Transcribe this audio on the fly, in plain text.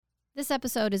This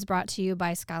episode is brought to you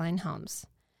by Skyline Homes.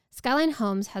 Skyline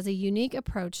Homes has a unique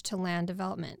approach to land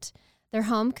development. Their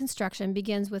home construction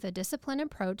begins with a disciplined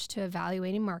approach to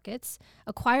evaluating markets,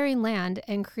 acquiring land,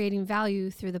 and creating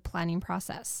value through the planning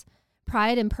process.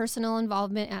 Pride and personal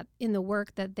involvement in the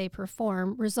work that they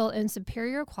perform result in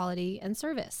superior quality and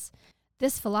service.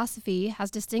 This philosophy has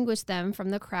distinguished them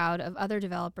from the crowd of other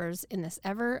developers in this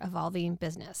ever-evolving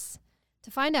business.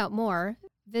 To find out more,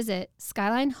 visit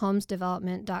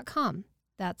skylinehomesdevelopment.com.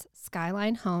 That's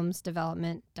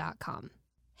skylinehomesdevelopment.com.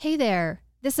 Hey there,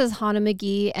 this is Hannah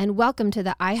McGee, and welcome to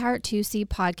the iHeart2C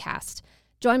podcast.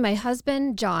 Join my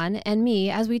husband, John, and me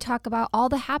as we talk about all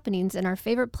the happenings in our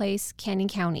favorite place, Canyon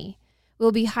County.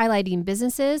 We'll be highlighting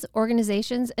businesses,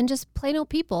 organizations, and just plain old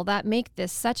people that make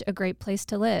this such a great place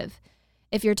to live.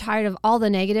 If you're tired of all the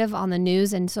negative on the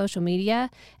news and social media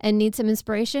and need some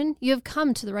inspiration, you have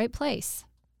come to the right place.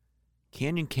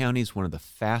 Canyon County is one of the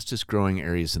fastest growing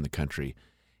areas in the country.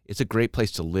 It's a great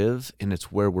place to live, and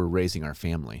it's where we're raising our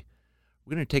family.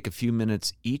 We're going to take a few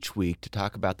minutes each week to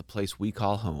talk about the place we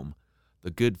call home,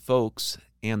 the good folks,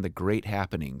 and the great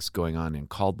happenings going on in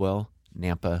Caldwell,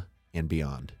 Nampa, and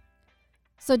beyond.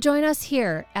 So join us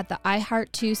here at the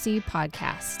iHeart2C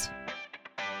podcast.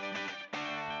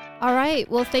 All right.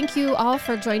 Well, thank you all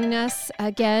for joining us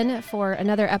again for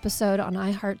another episode on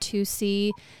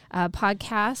iHeart2C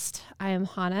podcast. I am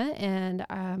Hannah and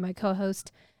my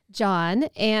co-host John,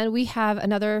 and we have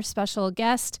another special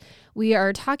guest. We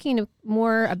are talking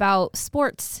more about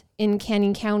sports in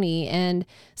Canyon County and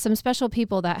some special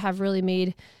people that have really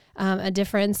made a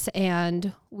difference.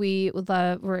 And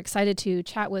we're excited to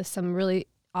chat with some really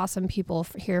awesome people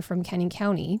here from Canyon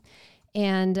County.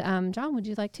 And John, would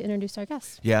you like to introduce our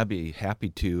guest? Yeah, I'd be happy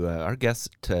to. Our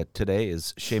guest today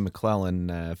is Shea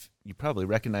McClellan. You probably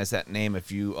recognize that name if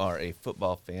you are a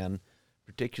football fan,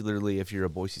 particularly if you're a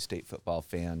Boise State football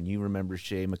fan. You remember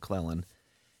Shea McClellan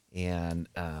and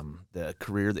the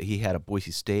career that he had at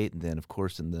Boise State, and then, of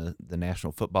course, in the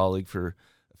National Football League for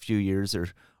a few years. There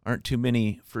aren't too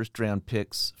many first-round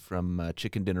picks from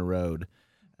Chicken Dinner Road.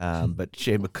 But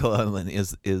Shea McClellan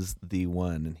is the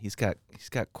one, and he's got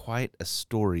quite a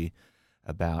story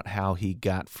about how he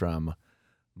got from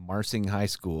Marsing High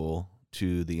School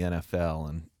to the NFL.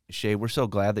 And Shea, we're so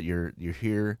glad that you're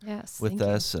here with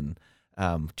us. And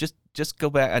just go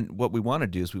back. And what we want to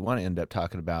do is we want to end up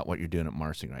talking about what you're doing at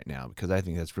Marsing right now, because I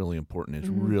think that's really important. It's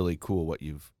really cool what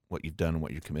you've done and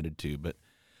what you're committed to. But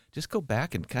just go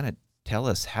back and kind of tell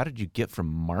us, how did you get from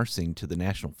Marsing to the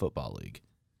National Football League?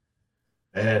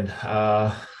 And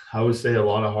I would say a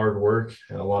lot of hard work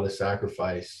and a lot of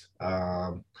sacrifice.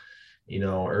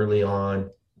 Early on,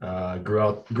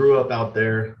 grew up out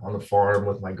there on the farm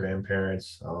with my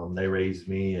grandparents. They raised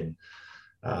me, and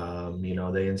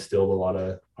they instilled a lot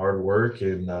of hard work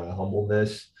and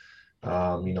humbleness.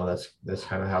 That's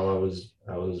kind of how I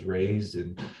was raised.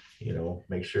 And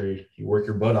make sure you work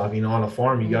your butt off. On a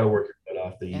farm, you got to work your butt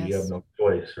off. You have no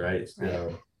choice, right?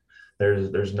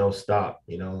 There's no stop,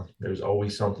 there's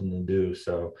always something to do.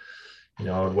 So,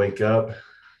 I would wake up,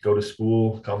 go to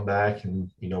school, come back, and,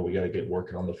 we got to get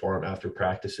working on the farm after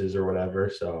practices or whatever.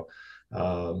 So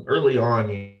early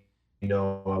on, I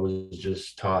was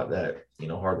just taught that,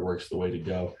 hard work's the way to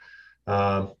go.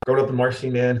 Growing up in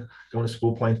Marsing, man, going to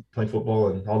school, playing football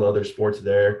and all the other sports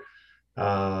there,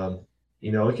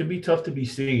 it can be tough to be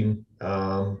seen.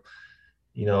 Small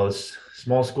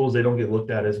schools, they don't get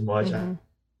looked at as much. Mm-hmm.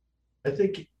 I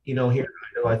think, here,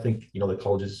 I think, the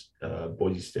colleges,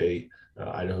 Boise State,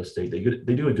 Idaho State,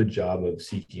 they do a good job of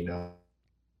seeking out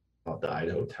the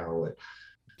Idaho talent.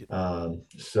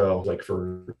 So like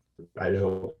for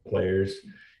Idaho players,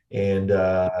 and,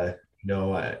 I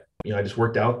just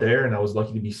worked out there, and I was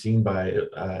lucky to be seen by,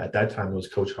 at that time it was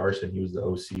Coach Harsin. He was the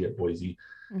OC at Boise,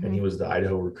 and he was the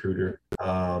Idaho recruiter.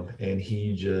 And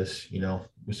he just,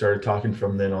 we started talking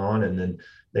from then on, and then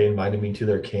they invited me to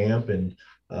their camp, and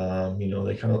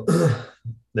they kind of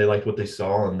they liked what they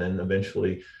saw, and then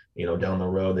eventually, down the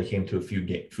road, they came to a few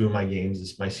of my games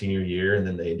this my senior year, and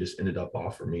then they just ended up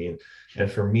offering me. And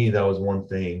for me, that was one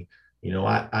thing.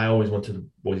 I always went to the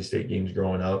Boise State games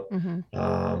growing up.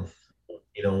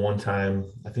 One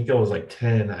time, I think I was like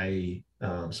 10.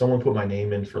 Someone put my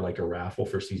name in for like a raffle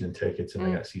for season tickets, and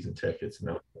I got season tickets, and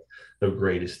that was the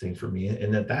greatest thing for me.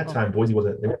 And at that time, Boise they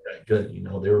weren't that good.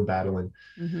 They were battling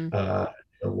the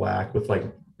WAC with like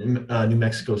New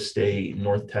Mexico State,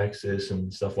 North Texas,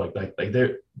 and stuff like that. Like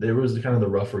there was kind of the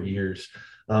rougher years,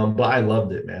 but I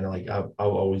loved it, man. Like I've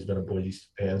always been a Boise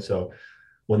fan, so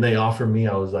when they offered me,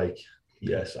 I was like,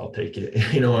 yes, I'll take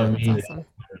it. You know what I mean? Awesome.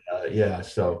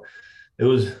 So it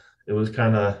was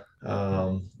kind of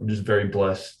I'm just very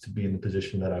blessed to be in the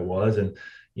position that I was. And,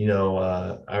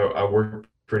 I worked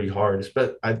pretty hard,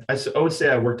 but I would say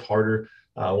I worked harder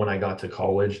when I got to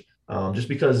college, just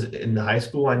because in high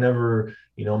school, I never,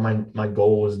 my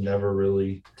goal was never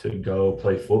really to go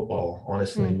play football.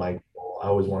 Honestly, my goal, I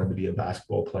always wanted to be a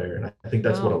basketball player. And I think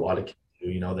that's what a lot of kids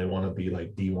do. They want to be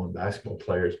like D1 basketball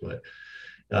players, but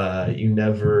you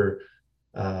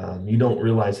don't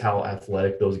realize how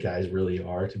athletic those guys really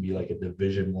are to be like a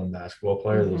Division I basketball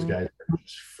player. Those guys are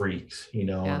just freaks,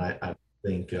 and I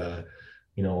think a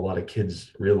lot of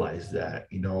kids realize that.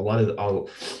 A lot of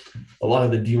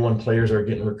the D1 players are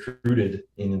getting recruited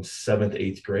in 7th,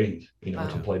 8th grade,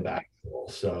 to play basketball.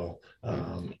 So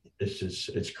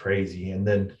it's crazy. And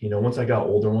then once I got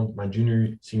older, my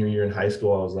senior year in high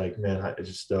school, I was like, man, I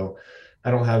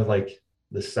don't have like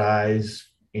the size,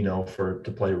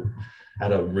 to play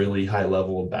at a really high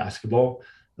level of basketball.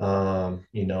 I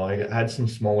had some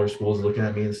smaller schools looking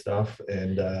at me and stuff.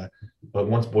 And, but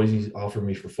once Boise offered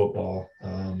me for football,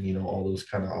 all those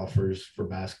kind of offers for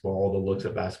basketball, all the looks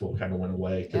at basketball kind of went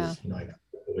away because, I got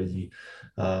Boise.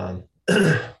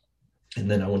 And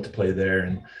then I went to play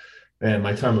there, and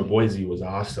my time at Boise was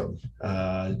awesome.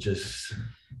 I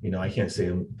can't say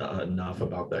enough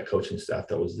about that coaching staff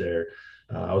that was there.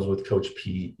 I was with Coach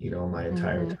Pete, my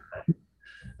entire time.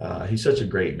 He's such a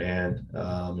great man,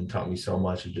 and taught me so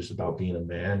much just about being a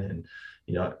man. And,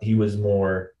 he was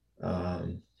more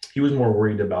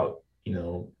worried about,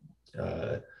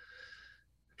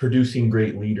 producing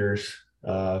great leaders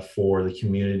for the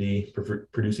community,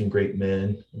 producing great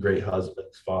men, great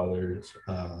husbands, fathers,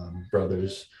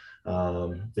 brothers,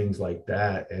 things like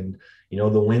that. And,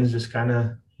 the wins just kind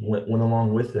of went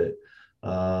along with it.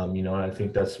 And I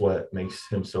think that's what makes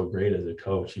him so great as a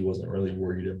coach. He wasn't really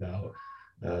worried about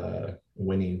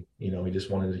winning. He just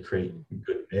wanted to create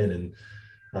good men. And,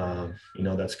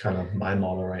 that's kind of my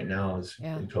model right now is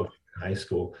coaching in high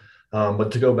school.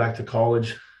 But to go back to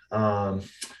college,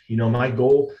 my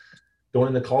goal going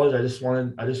into college, I just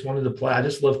wanted to play. I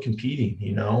just love competing.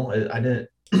 I didn't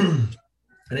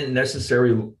I didn't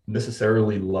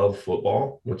necessarily love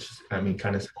football, which kind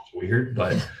of sounds weird,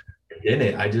 but in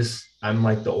it, I'm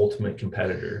like the ultimate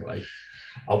competitor. Like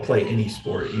I'll play any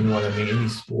sport, you know what I mean? Any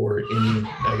sport,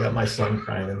 I got my son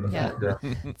crying in the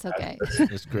background. It's okay.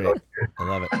 It's great. I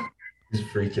love it. He's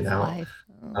freaking out.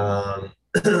 Oh.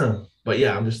 But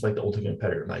yeah, I'm just like the ultimate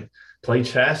competitor. Like play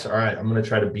chess. All right, I'm going to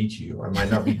try to beat you. I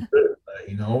might not be good, but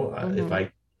if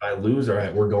I lose, all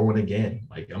right, we're going again.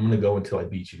 Like I'm going to go until I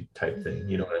beat you type thing.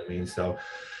 You know what I mean? So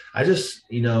I just,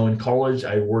 in college,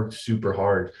 I worked super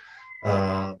hard.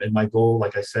 And my goal,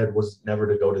 like I said, was never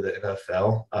to go to the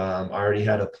NFL. I already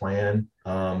had a plan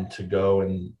to go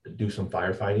and do some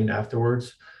firefighting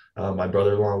afterwards. My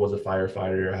brother-in-law was a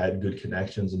firefighter. I had good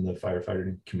connections in the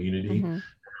firefighting community,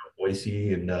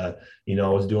 Boise, and I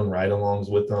was doing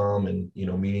ride-alongs with them and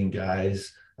meeting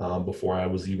guys before I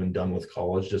was even done with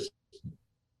college, just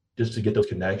to get those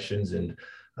connections and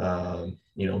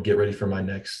get ready for my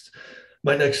next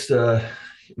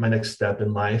step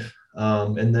in life.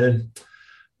 And then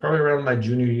probably around my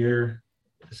junior year,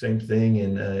 same thing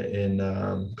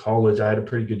in college. I had a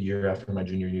pretty good year after my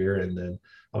junior year, and then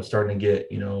I was starting to get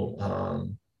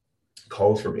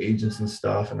calls from agents and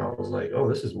stuff, and I was like, oh,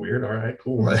 this is weird. All right,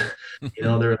 cool.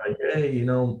 They're like, hey,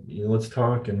 let's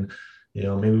talk, and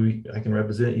maybe I can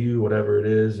represent you, whatever it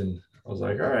is. And I was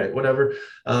like, all right, whatever.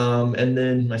 And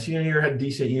then my senior year had a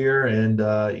decent year, and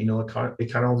it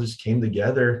kind of all just came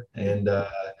together. And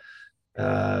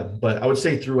but I would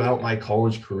say throughout my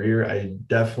college career, I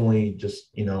definitely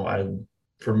just,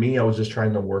 for me, I was just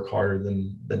trying to work harder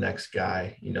than the next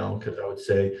guy, because I would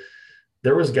say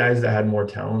there was guys that had more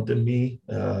talent than me,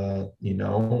 but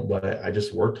I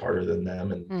just worked harder than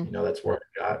them. And, that's where I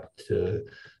got to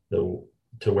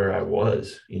where I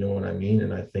was, you know what I mean?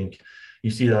 And I think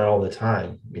you see that all the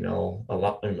time,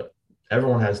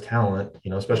 everyone has talent,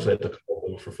 especially at the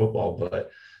level for football,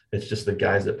 but it's just the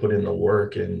guys that put in the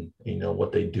work and,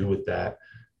 what they do with that.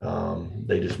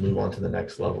 They just move on to the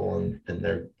next level and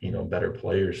they're, better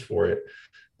players for it.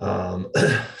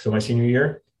 So my senior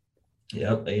year,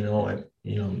 I,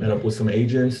 met up with some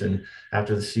agents and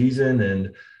after the season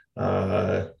and,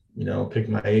 picked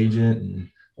my agent and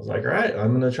I was like, all right, I'm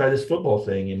going to try this football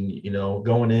thing. And,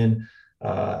 going in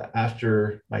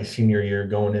after my senior year,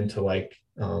 going into like,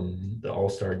 the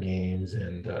all-star games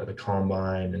and the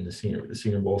combine and the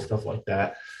senior bowl, stuff like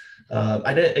that.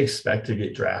 I didn't expect to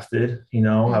get drafted.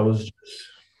 I was just,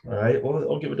 all right, well,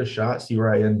 I'll give it a shot, see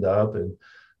where I end up. And,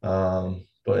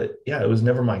 but yeah, it was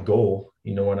never my goal.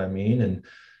 You know what I mean? And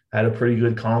had a pretty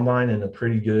good combine and a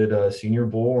pretty good Senior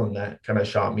Bowl, and that kind of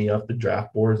shot me up the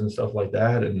draft boards and stuff like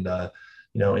that. And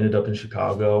ended up in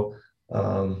Chicago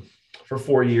for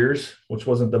 4 years, which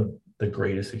wasn't the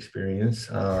greatest experience.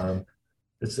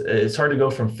 It's hard to go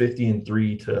from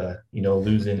 50-3 to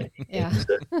losing 8 games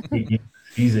a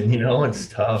season. It's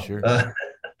tough. Sure.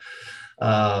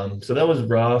 So that was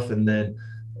rough. And then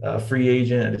free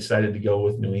agent, I decided to go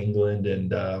with New England,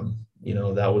 and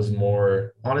that was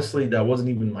more, honestly, that wasn't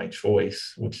even my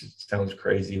choice, which sounds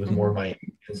crazy. It was more my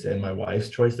agents and my wife's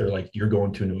choice. They're like, "You're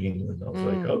going to New England." I was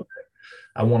like, "Okay."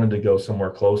 I wanted to go somewhere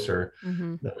closer,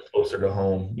 that was closer to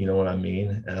home. You know what I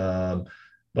mean?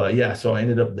 But yeah, so I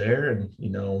ended up there and,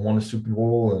 won a Super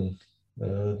Bowl, and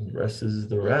the rest is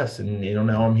the rest. And,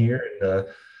 now I'm here,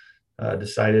 and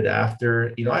decided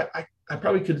after, I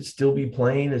probably could still be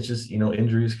playing. It's just,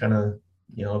 injuries kind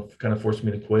of forced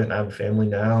me to quit, and I have a family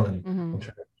now, and I'm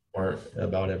trying to be smart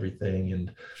about everything.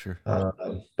 And, sure.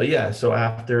 But yeah, so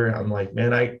after, I'm like,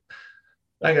 man, I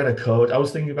got a coach. I was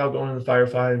thinking about going to the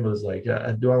firefighting, but was like,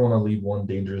 do I want to leave one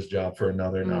dangerous job for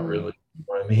another? Not really. You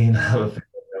know what I mean? I have a family,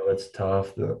 it's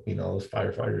tough. Those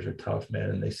firefighters are tough,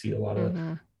 man, and they see a lot of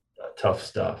tough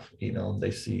stuff.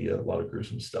 They see a lot of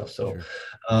gruesome stuff. So,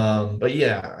 sure. But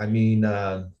yeah, I mean,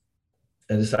 I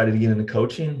decided to get into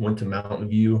coaching. Went to Mountain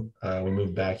View. We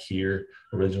moved back here.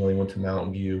 Originally went to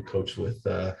Mountain View, coached with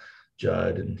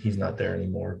Judd, and he's not there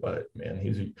anymore. But man,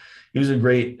 that was a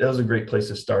great place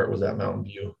to start, was at Mountain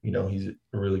View. He's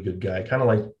a really good guy, kind of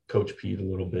like Coach Pete a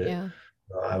little bit,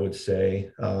 I would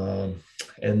say.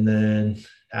 And then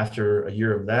after a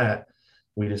year of that,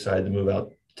 we decided to move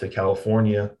out to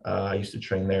California. I used to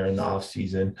train there in the off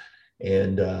season,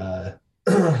 and I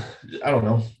don't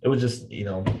know. It was just,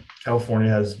 California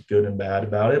has good and bad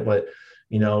about it, but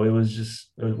it was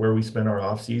where we spent our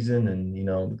off season, and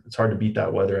it's hard to beat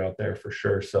that weather out there for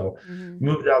sure. So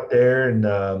moved out there, and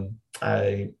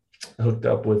I hooked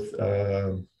up with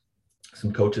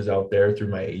some coaches out there through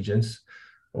my agents,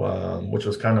 which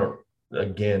was kind of,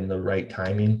 again, the right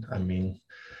timing. I mean,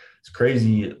 it's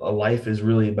crazy. A life is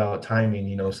really about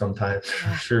timing, sometimes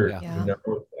for sure.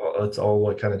 It's all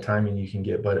what kind of timing you can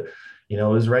get, but it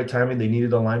was the right timing. They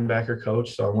needed a linebacker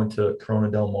coach, so I went to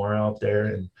Corona Del Mar out there,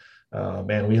 and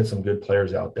man, we had some good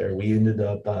players out there. We ended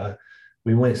up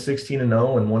we went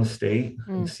 16-0 in one state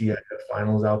in CIF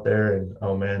finals out there, and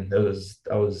oh man, that was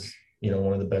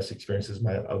one of the best experiences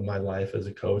of my life as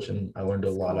a coach, and I learned a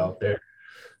lot out there.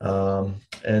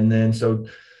 And then so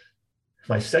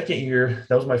my second year,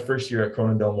 that was my first year at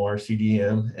Corona Del Mar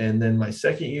CDM, and then my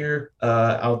second year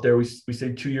out there, we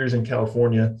stayed 2 years in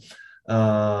California.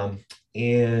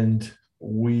 And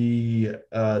we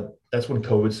that's when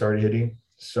COVID started hitting.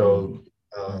 So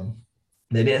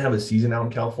they didn't have a season out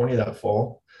in California that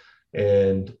fall.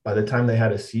 And by the time they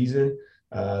had a season,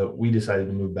 we decided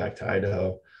to move back to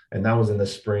Idaho. And that was in the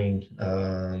spring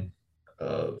of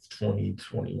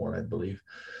 2021, I believe.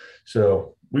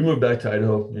 So we moved back to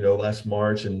Idaho, last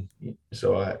March. And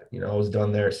so I was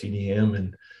done there at CDM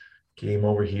and came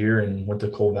over here and went to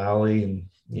Coal Valley and,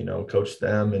 coached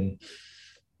them, and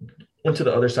went to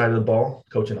the other side of the ball,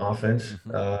 coaching offense,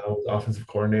 was offensive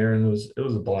coordinator, and it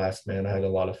was a blast, man. I had a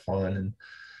lot of fun.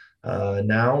 And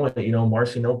now,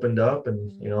 Marcian opened up,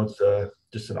 and, it's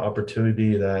just an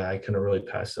opportunity that I couldn't really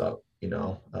pass up.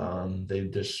 They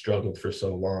just struggled for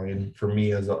so long. And for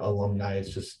me as an alumni,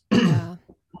 it's just,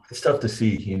 it's tough to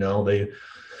see,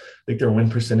 I think their win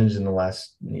percentage in the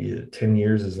last 10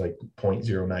 years is like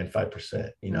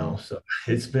 0.095%, so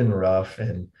it's been rough,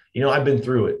 and, I've been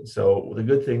through it. So the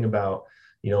good thing about,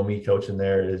 me coaching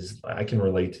there is I can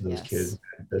relate to those kids.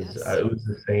 Because it was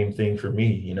the same thing for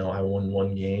me. I won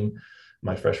one game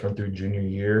my freshman through junior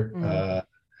year,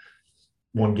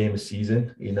 one game a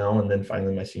season, and then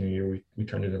finally my senior year, we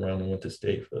turned it around and went to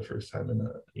state for the first time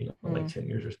in, like 10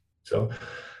 years or so.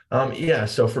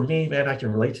 So for me, man, I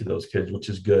can relate to those kids, which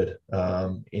is good.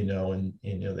 And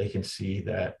they can see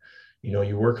that,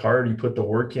 you work hard, you put the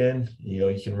work in,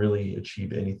 you can really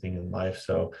achieve anything in life.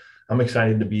 So I'm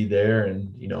excited to be there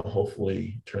and,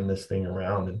 hopefully turn this thing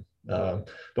around. And,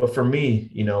 but for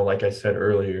me, like I said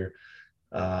earlier,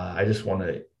 I just want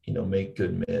to, make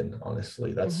good men,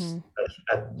 honestly. That's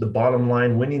at the bottom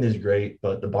line. Winning is great,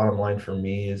 but the bottom line for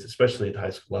me is, especially at the high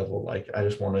school level, like I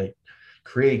just want to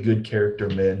create good character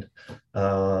men,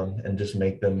 and just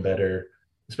make them better,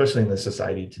 especially in the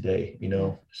society today.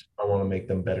 I want to make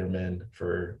them better men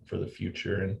for the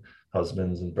future, and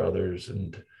husbands and brothers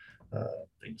and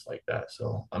things like that.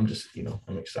 So I'm just,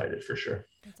 I'm excited for sure.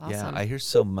 That's awesome. Yeah, I hear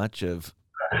so much of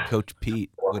Coach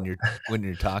Pete when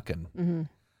you're talking.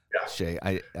 Yeah. Shay,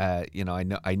 I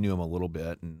knew him a little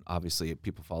bit, and obviously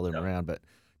people follow him around, but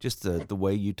just the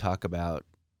way you talk about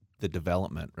the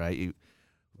development, right?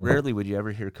 Rarely would you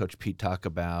ever hear Coach Pete talk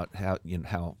about how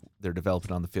they're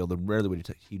developing on the field, and rarely would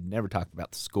he'd never talk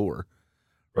about the score,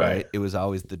 right? It was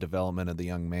always the development of the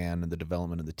young man and the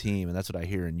development of the team, and that's what I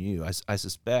hear in you. I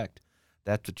suspect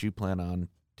that's what you plan on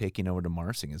taking over to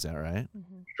Marsing. Is that right?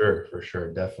 Mm-hmm. Sure, for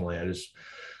sure, definitely. I just,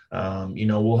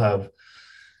 we'll have,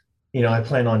 I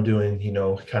plan on doing,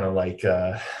 kind of like,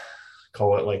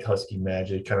 call it like Husky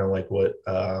magic, kind of like what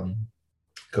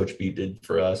Coach B did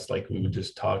for us. Like we would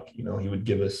just talk, he would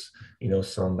give us,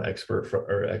 some excerpt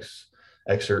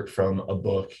from a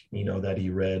book, that he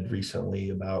read recently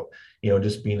about,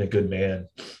 just being a good man.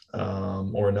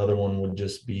 Or another one would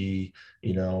just be,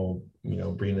 being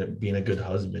a good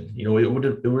husband. It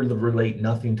would relate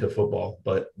nothing to football,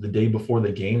 but the day before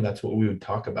the game, that's what we would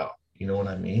talk about. You know what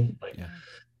I mean? Like,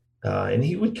 and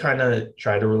he would kind of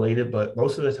try to relate it, but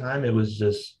most of the time it was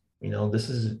just, this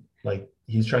is like,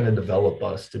 he's trying to develop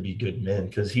us to be good men,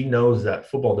 because he knows that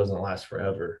football doesn't last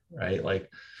forever, right? Like,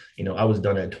 I was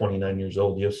done at 29 years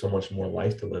old. You have so much more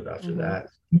life to live after that.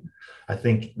 I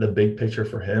think the big picture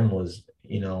for him was,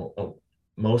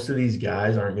 most of these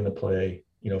guys aren't going to play,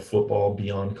 football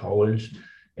beyond college.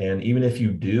 And even if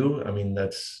you do, I mean,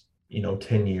 that's,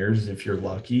 10 years if you're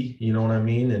lucky, you know what I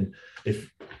mean? And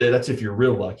if you're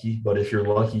real lucky, but if you're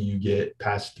lucky, you get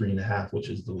past 3.5, which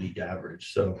is the league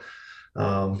average. So,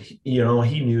 he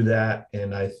knew that.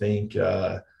 And I think,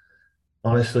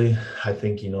 honestly,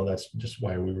 that's just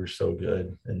why we were so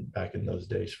good and back in those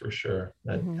days, for sure.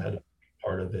 That had a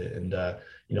part of it. And,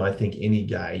 I think any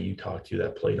guy you talk to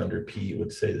that played under Pete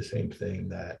would say the same thing,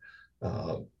 that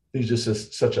he's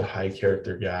just such a high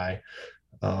character guy.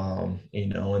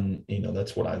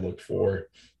 That's what I look for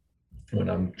when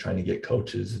I'm trying to get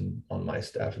coaches and on my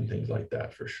staff and things like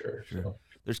that, for sure. So.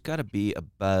 There's got to be a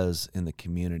buzz in the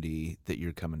community that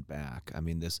you're coming back. I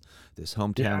mean, this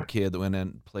hometown kid that went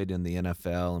and played in the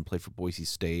NFL and played for Boise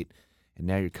State, and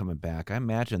now you're coming back. I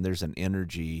imagine there's an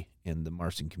energy in the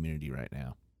Marsing community right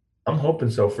now. I'm hoping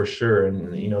so, for sure.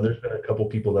 And, there's been a couple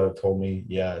people that have told me,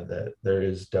 that there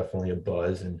is definitely a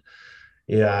buzz. And,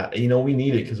 we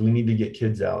need it, because we need to get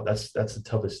kids out. That's the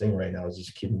toughest thing right now, is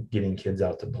just getting kids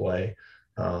out to play.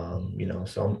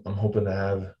 So I'm hoping to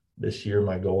have, this year,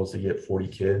 my goal is to get 40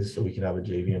 kids so we can have a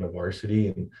JV and a varsity.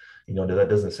 And, that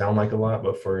doesn't sound like a lot,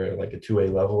 but for like a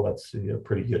 2A level, that's a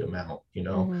pretty good amount,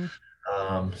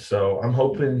 So I'm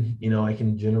hoping, I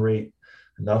can generate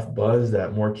enough buzz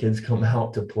that more kids come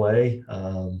out to play.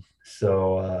 For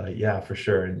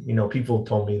sure. And, people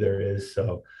told me there is.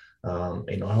 So, I'm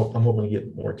hoping to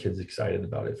get more kids excited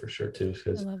about it, for sure, too.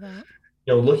 Because,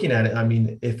 looking at it, I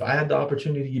mean, if I had the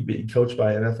opportunity to be coached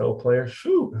by an NFL player,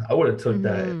 shoot, I would have took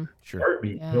that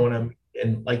heartbeat. Yeah. You know what I mean?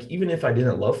 And like, even if I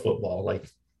didn't love football, like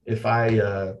if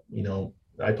I,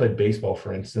 I played baseball,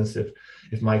 for instance,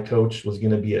 if my coach was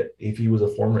going to be if he was a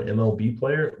former MLB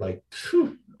player, like,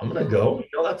 I'm going to go,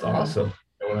 that's awesome.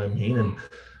 You know what I mean? And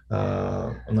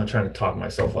I'm not trying to talk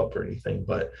myself up or anything,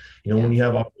 but, when you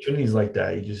have opportunities like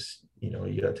that, you just,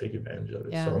 you got to take advantage of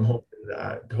it. Yeah. So I'm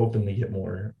hoping to get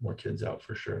more kids out,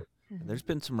 for sure. There's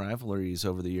been some rivalries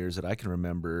over the years that I can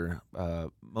remember,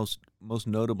 most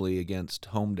notably against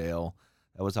Homedale.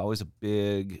 That was always a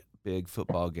big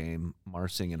football game,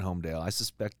 Marsing and Homedale. I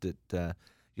suspect that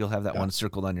you'll have that one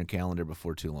circled on your calendar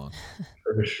before too long.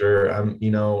 For sure.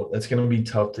 It's going to be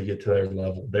tough to get to their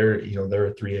level. They're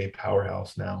a 3A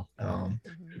powerhouse now.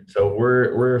 So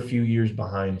we're a few years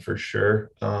behind, for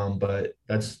sure. But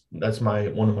that's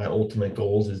one of my ultimate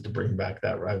goals, is to bring back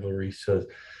that rivalry. So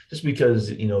just because,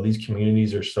 these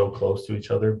communities are so close to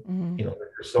each other, they're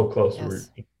so close. Yes.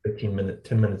 We're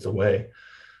 10 minutes away.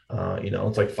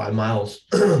 It's like 5 miles.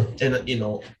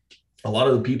 And, a lot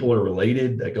of the people are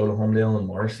related that go to Homedale and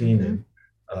Marsing, and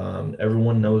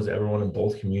everyone knows everyone in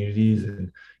both communities.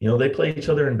 And, they play each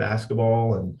other in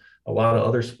basketball and a lot of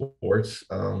other sports,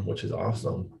 which is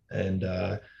awesome. And,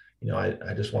 I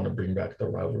just want to bring back the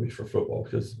rivalry for football,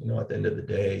 because, at the end of the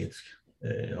day, it's,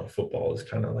 football is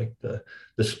kind of like the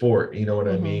sport, you know what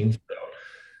I mean? So,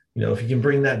 if you can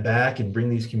bring that back and bring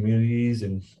these communities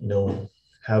and,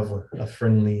 have a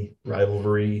friendly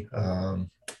rivalry,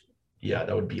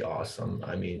 that would be awesome.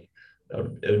 I mean,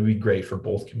 it would be great for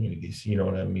both communities, you know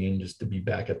what I mean? Just to be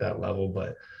back at that level,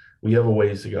 but we have a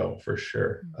ways to go, for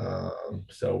sure.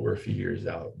 So we're a few years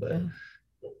out, but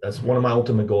that's one of my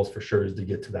ultimate goals, for sure, is to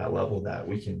get to that level that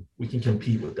we can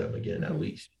compete with them again, at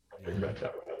least bring back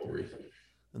that rivalry.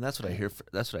 And that's what I hear.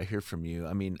 That's what I hear from you.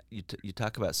 I mean, you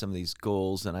talk about some of these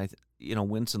goals, and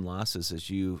wins and losses,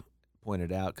 as you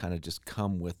pointed out, kind of just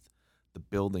come with the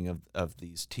building of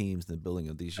these teams and the building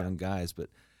of these young guys. But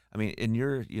I mean, in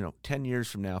your, 10 years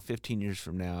from now, 15 years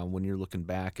from now, when you're looking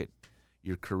back at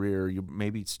your career, you're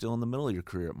maybe still in the middle of your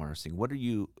career at Marsing. What are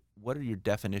your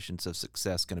definitions of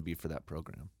success going to be for that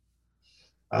program?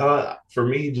 For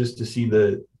me, just to see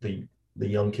the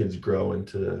young kids grow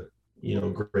into,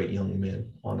 great young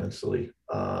men, honestly.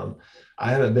 I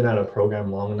haven't been at a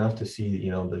program long enough to see,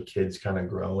 the kids kind of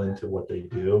grow into what they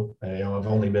do. I've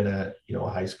only been at, a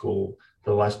high school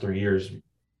for the last 3 years,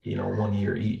 1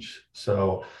 year each.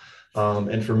 So,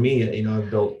 and for me, I've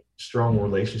built strong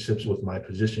relationships with my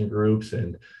position groups,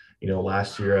 and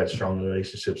last year I had strong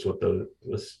relationships with a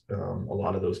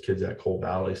lot of those kids at Cole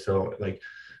Valley. So like,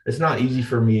 it's not easy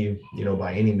for me,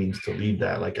 by any means to leave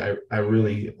that. Like I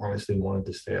really honestly wanted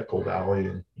to stay at Cole Valley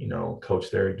and,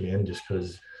 coach there again, just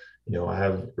because, I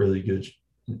have really good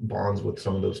bonds with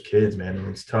some of those kids, man. And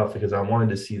it's tough because I wanted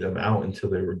to see them out until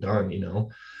they were done,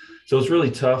 so it's really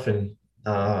tough. And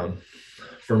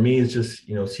for me, it's just,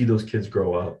 see those kids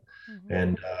grow up.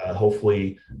 And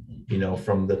hopefully,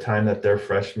 from the time that they're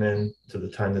freshmen to the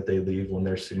time that they leave when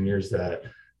they're seniors, that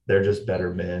they're just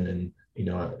better men, and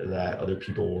that other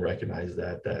people will recognize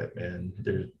that man,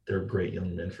 they're great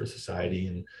young men for society.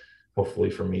 And hopefully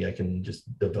for me, I can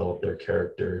just develop their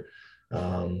character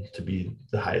to be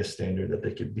the highest standard that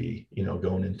they could be,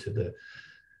 going into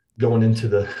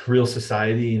the real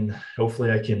society. And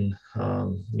hopefully I can,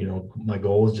 my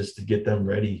goal is just to get them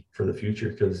ready for the future,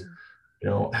 because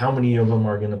how many of them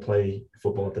are going to play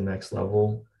football at the next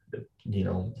level?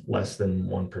 Less than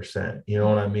 1%, you know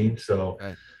what I mean? So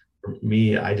right. For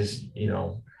me, I just,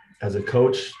 as a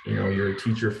coach, you're a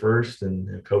teacher first and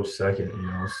a coach second,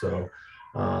 so,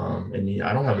 and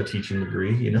I don't have a teaching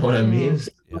degree, you know what I mean?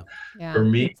 So yeah. For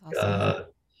me, awesome.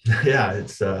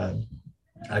 it's,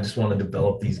 I just want to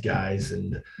develop these guys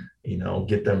and,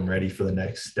 get them ready for the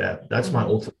next step. That's my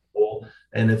ultimate goal.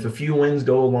 And if a few wins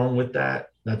go along with that,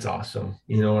 that's awesome.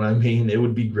 You know what I mean? It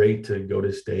would be great to go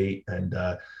to state and,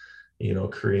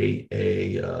 create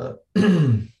a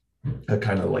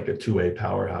kind of like a two-way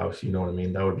powerhouse, you know what I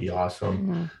mean? That would be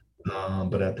awesome.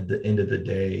 But at the end of the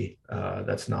day,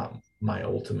 that's not my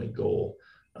ultimate goal.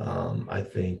 I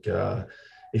think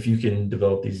if you can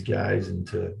develop these guys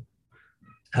into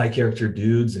high character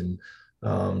dudes and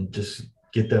just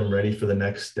get them ready for the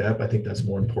next step, I think that's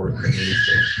more important than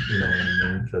anything, you know what I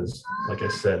mean? Because like I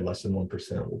said, less than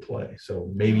 1% will play. So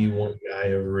maybe one guy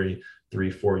every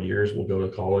 3-4 years will go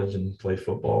to college and play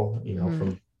football,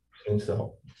 and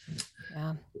so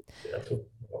yeah, that's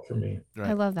what for me. Right.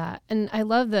 I love that. And I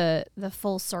love the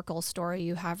full circle story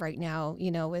you have right now,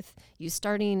 with you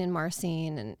starting in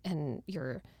Marsing and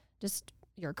your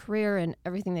career and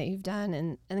everything that you've done,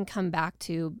 and then come back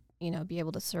to, be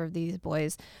able to serve these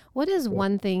boys. What is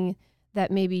one thing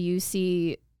that maybe you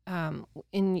see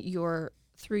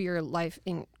through your life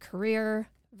in career,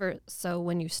 so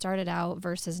when you started out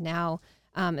versus now,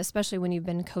 especially when you've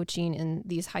been coaching in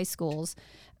these high schools,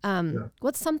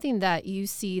 what's something that you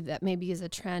see that maybe is a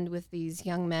trend with these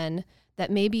young men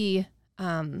that maybe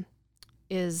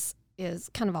is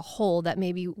kind of a hole that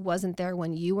maybe wasn't there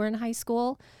when you were in high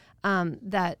school,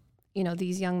 that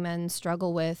these young men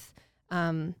struggle with,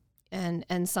 and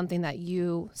something that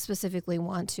you specifically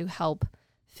want to help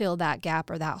fill that gap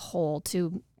or that hole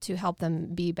to help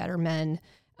them be better men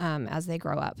as they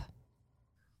grow up?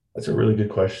 That's a really good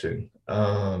question.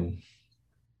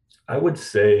 I would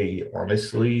say,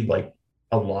 honestly, like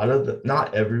a lot of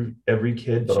not every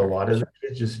kid, but a lot of the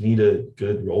kids just need a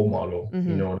good role model. You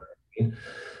know what I mean?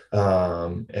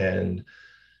 And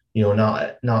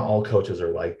not all coaches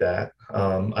are like that.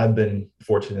 I've been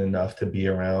fortunate enough to be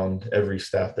around every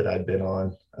staff that I've been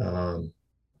on,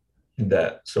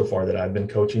 that so far that I've been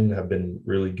coaching have been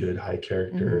really good, high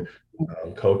character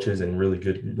coaches and really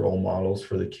good role models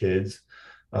for the kids.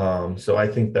 So I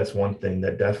think that's one thing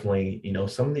that definitely,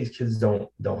 some of these kids don't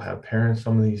have parents.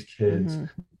 Some of these kids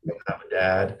don't have a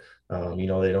dad. They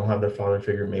don't have their father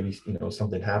figure. Maybe,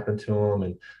 something happened to them,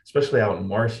 and especially out in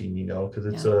Marsing, because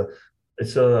it's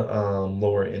a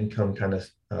lower income kind of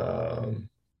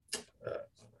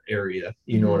area.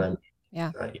 You know what I mean?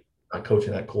 Yeah. Not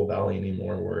coaching at Cole Valley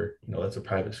anymore, where that's a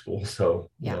private school. So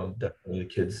definitely the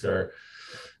kids are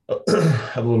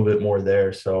have a little bit more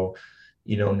there. So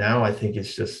now I think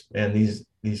it's just, man, these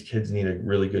kids need a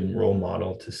really good role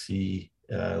model to see,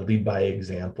 lead by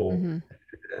example.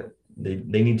 They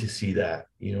need to see that,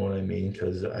 you know what I mean?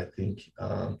 Because I think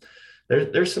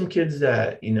there's some kids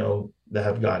that that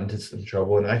have gotten into some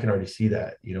trouble, and I can already see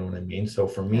that, you know what I mean? So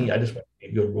for me, I just want to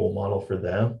be a good role model for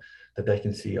them, that they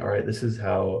can see, all right, this is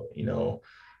how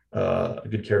a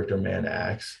good character man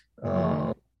acts.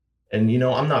 And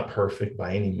I'm not perfect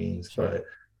by any means, but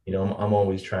you know, I'm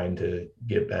always trying to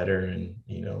get better and,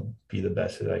 you know, be the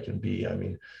best that I can be. I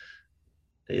mean,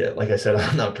 yeah, like I said,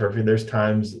 I'm not perfect. There's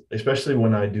times, especially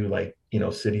when I do like, you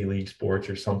know, city league sports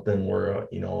or something where,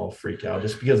 you know, I'll freak out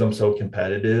just because I'm so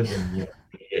competitive and, you know,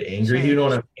 get angry, Sure. you know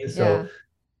what I mean? So Yeah.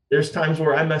 there's times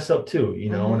where I mess up too, you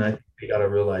know, and I think we got to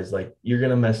realize like, you're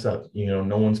going to mess up, you know,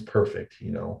 no one's perfect,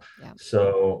 you know? Yeah.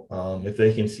 So if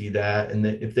they can see that, and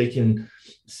if they can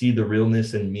see the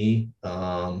realness in me,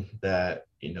 that,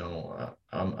 you know,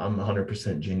 I'm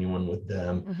 100% genuine with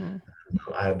them. Mm-hmm.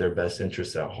 I have their best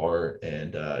interests at heart,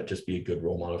 and just be a good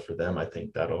role model for them. I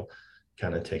think that'll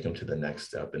kind of take them to the next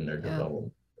step in their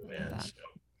development. And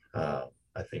so,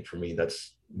 I think for me,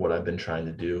 that's what I've been trying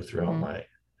to do throughout my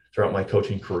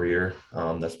coaching career.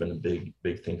 That's been a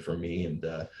big thing for me. And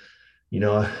you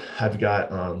know, I've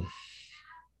got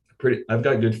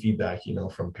good feedback, you know,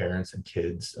 from parents and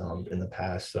kids in the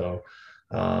past. So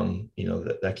you know,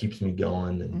 that keeps me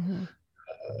going, and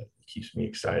keeps me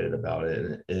excited about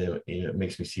it. And it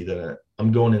makes me see that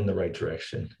I'm going in the right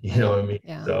direction. You know what I mean?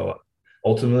 Yeah. So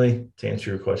ultimately, to answer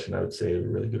your question, I would say a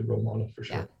really good role model for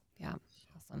sure. Yeah.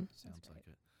 Awesome. Sounds like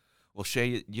it. Well,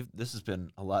 Shay, this has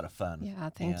been a lot of fun. Yeah.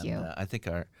 Thank you. I think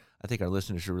our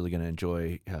listeners are really going to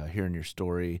enjoy hearing your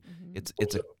story. It's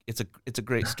a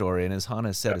great story, and as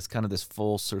Hannah said, it's kind of this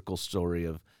full circle story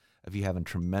of you having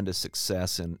tremendous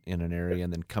success in an area,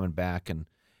 and then coming back and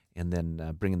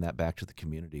then bringing that back to the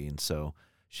community. And so,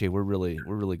 Shay, we're really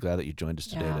glad that you joined us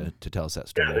today to tell us that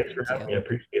story. Yeah, thanks for having me. I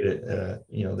appreciate it.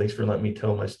 You know, thanks for letting me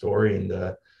tell my story, and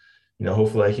you know,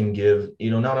 hopefully I can give, you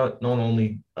know, not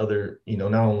only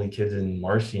kids in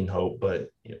Marsing hope, but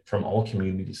you know, from all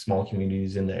communities, small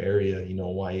communities in the area, you know,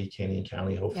 Hawaii, Canyon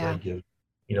County. Hopefully I give,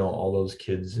 you know, all those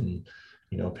kids and,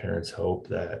 you know, parents hope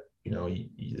that, you know,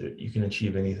 you can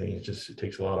achieve anything. It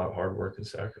takes a lot of hard work and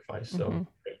sacrifice. So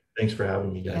thanks for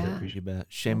having me, guys. I appreciate it.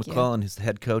 Shay McClellan is the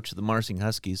head coach of the Marsing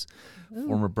Huskies,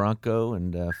 former Bronco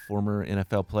and former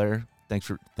NFL player. Thanks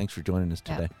for joining us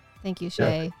today. Thank you,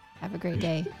 Shay. Have a great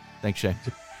day. Thanks, Shay.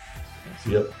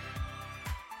 See ya.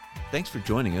 Thanks for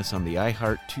joining us on the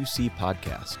iHeart 2C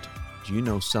podcast. Do you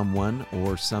know someone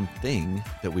or something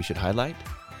that we should highlight?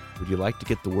 Would you like to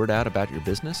get the word out about your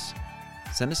business?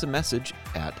 Send us a message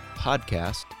at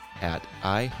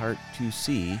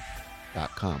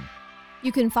podcast@iheart2c.com.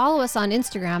 You can follow us on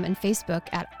Instagram and Facebook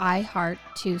at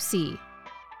iHeart2C.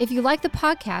 If you like the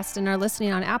podcast and are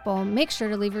listening on Apple, make sure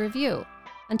to leave a review.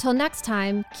 Until next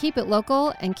time, keep it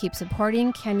local and keep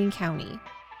supporting Canyon County.